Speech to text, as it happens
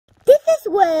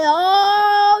what it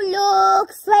all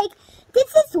looks like.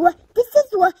 This is what it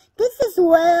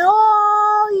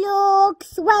all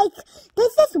looks like.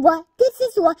 This is what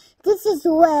it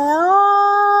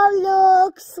all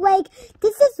looks like.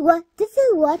 This is what.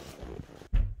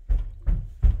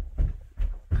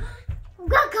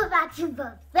 Welcome back to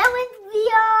the villain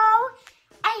video,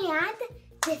 and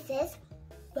this is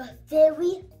the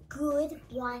very good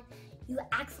one you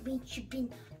asked me to be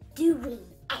doing,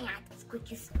 and it's going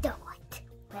to start.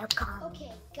 Welcome.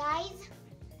 Okay, guys,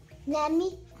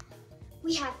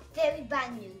 we have very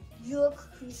bad news. Look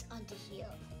who's under here.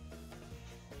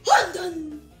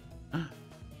 London.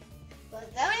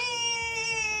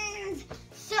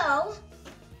 So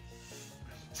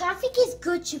I think it's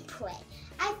good to play.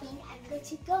 I think I'm going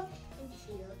to go in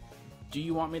here. Do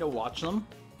you want me to watch them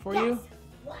for Yes, you?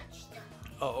 Watch them.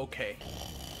 Oh, okay.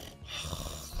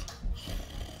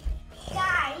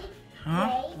 Guys,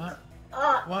 Huh? wait What?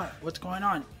 up. What? What's going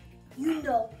on? You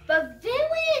know, the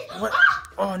villains. What? Ah!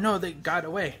 Oh no, they got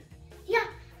away. Yeah,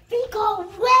 they go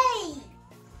away.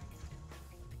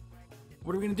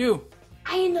 What are we gonna do?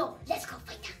 I know. Let's go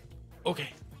fight them. Okay.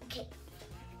 Okay.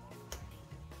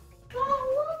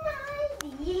 Follow my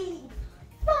lead.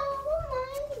 Follow my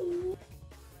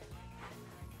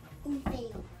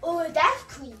lead. Oh, that's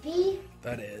creepy.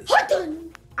 That is. Hold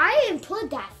on. I didn't put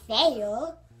that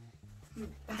there.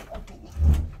 Let's open it.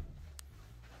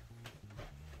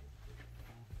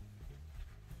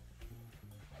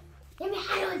 Let me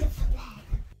hide on the flag.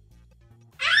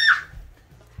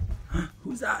 Ah!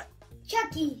 Who's that?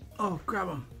 Chucky. Oh, grab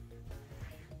him.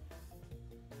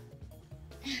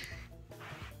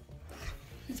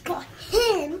 He's got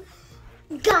him.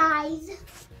 Guys,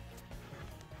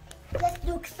 let's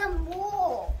look some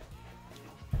more.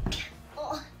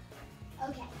 Oh,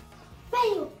 okay.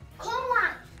 Fail. Come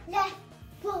on. Let's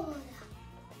go.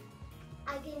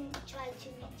 I can try to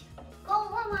reach. Go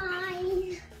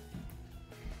on.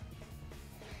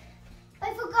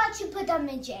 I forgot to put them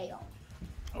in jail.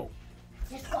 Oh.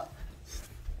 Let's go.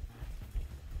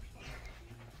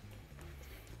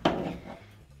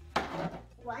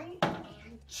 One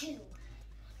and two.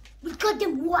 We got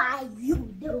them. Why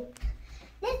you know?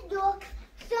 Let's look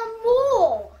some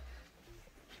more.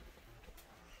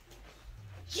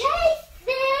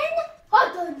 Jason,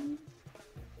 hold on.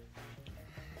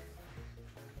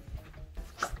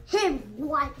 Him,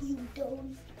 what you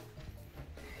doing?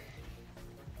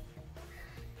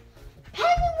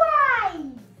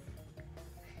 Pennywise.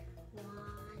 1,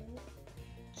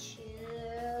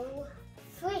 2,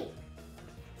 3.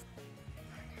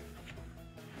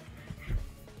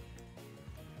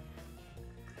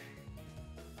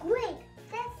 Great,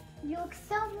 let's look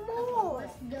some more.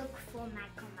 Let's look for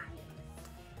Michael Myers.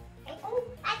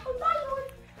 Michael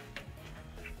Myers.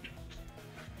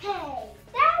 Hey,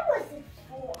 that wasn't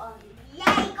full of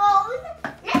Legos.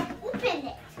 Let's open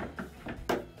it.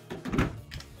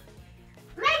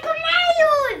 Michael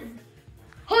Myers.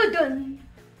 Hold on.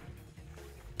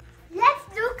 Let's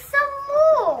look some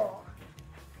more.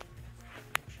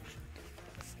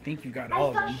 I think you got I all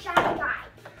of saw them. Shy Guy.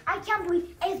 I can't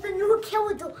believe it's the new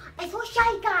killer. I saw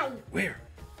Shy Guy. Where?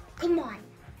 Come on.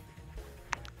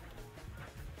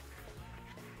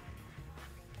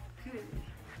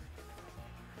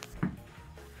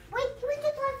 Wait,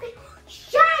 just one thing.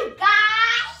 Shy Guy!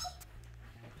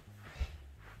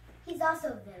 He's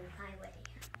also very highway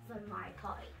from my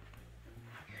party.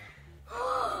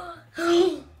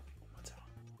 What's up?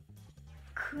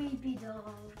 Creepy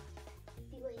dog.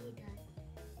 See what he does.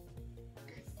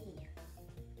 Let's see.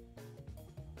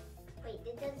 Wait,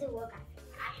 it doesn't work.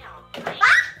 I know.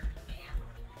 Ah!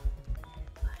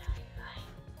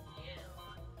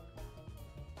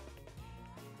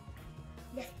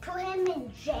 Let's put him in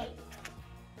jail.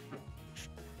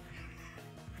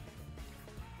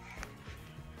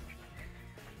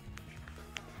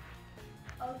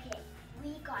 Okay,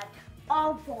 we got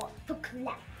all for the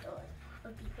collectors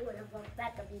of the Order of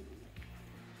Battle.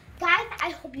 Guys, I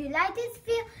hope you like this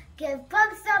video. Give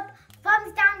thumbs up,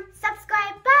 thumbs down,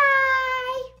 subscribe.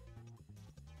 Bye!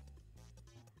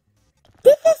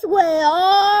 This is what it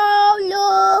all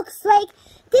looks like.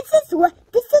 This is what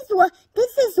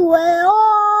it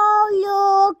all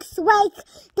looks like.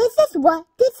 This is what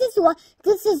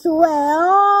it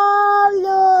all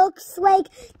looks like.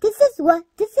 This is what